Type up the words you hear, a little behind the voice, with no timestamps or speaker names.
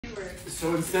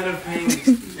So instead of paying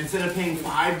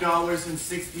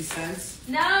 $5.60.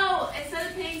 No,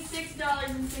 instead of paying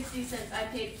 $6.60, I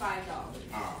paid $5.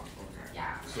 Oh, okay.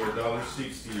 Yeah. So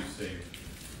 $1.60 you saved.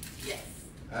 Yes.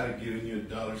 I'd have given you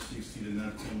 $1.60 to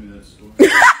not tell me that story.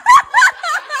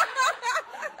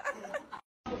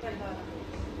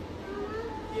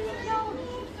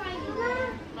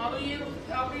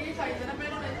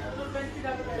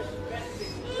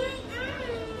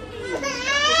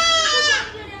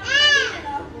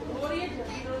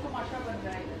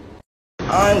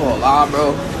 I ain't gonna lie,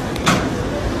 bro.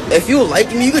 If you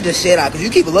like me, you could just say that, because you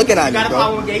keep looking at me, bro. You got a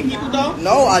problem with gay people, though?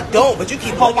 No, I don't, but you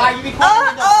keep looking at me. Why you be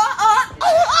calling me,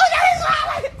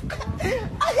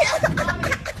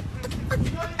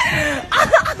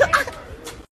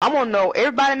 I'm gonna know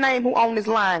everybody's name who own this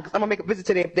line, because I'm gonna make a visit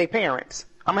to their parents.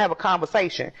 I'm gonna have a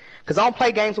conversation, because I don't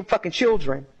play games with fucking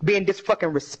children, being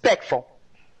fucking respectful.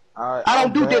 I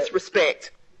don't do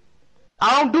disrespect.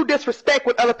 I don't do disrespect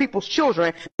with other people's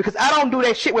children, because I don't do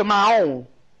that shit with my own.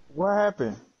 What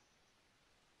happened?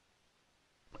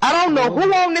 I don't know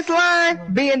who on this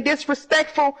line being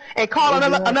disrespectful and calling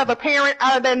another parent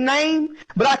out of their name,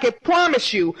 but I can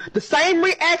promise you the same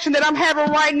reaction that I'm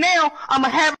having right now, I'm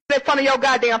going to have it in front of your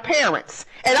goddamn parents.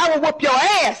 And I will whoop your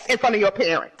ass in front of your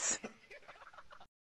parents.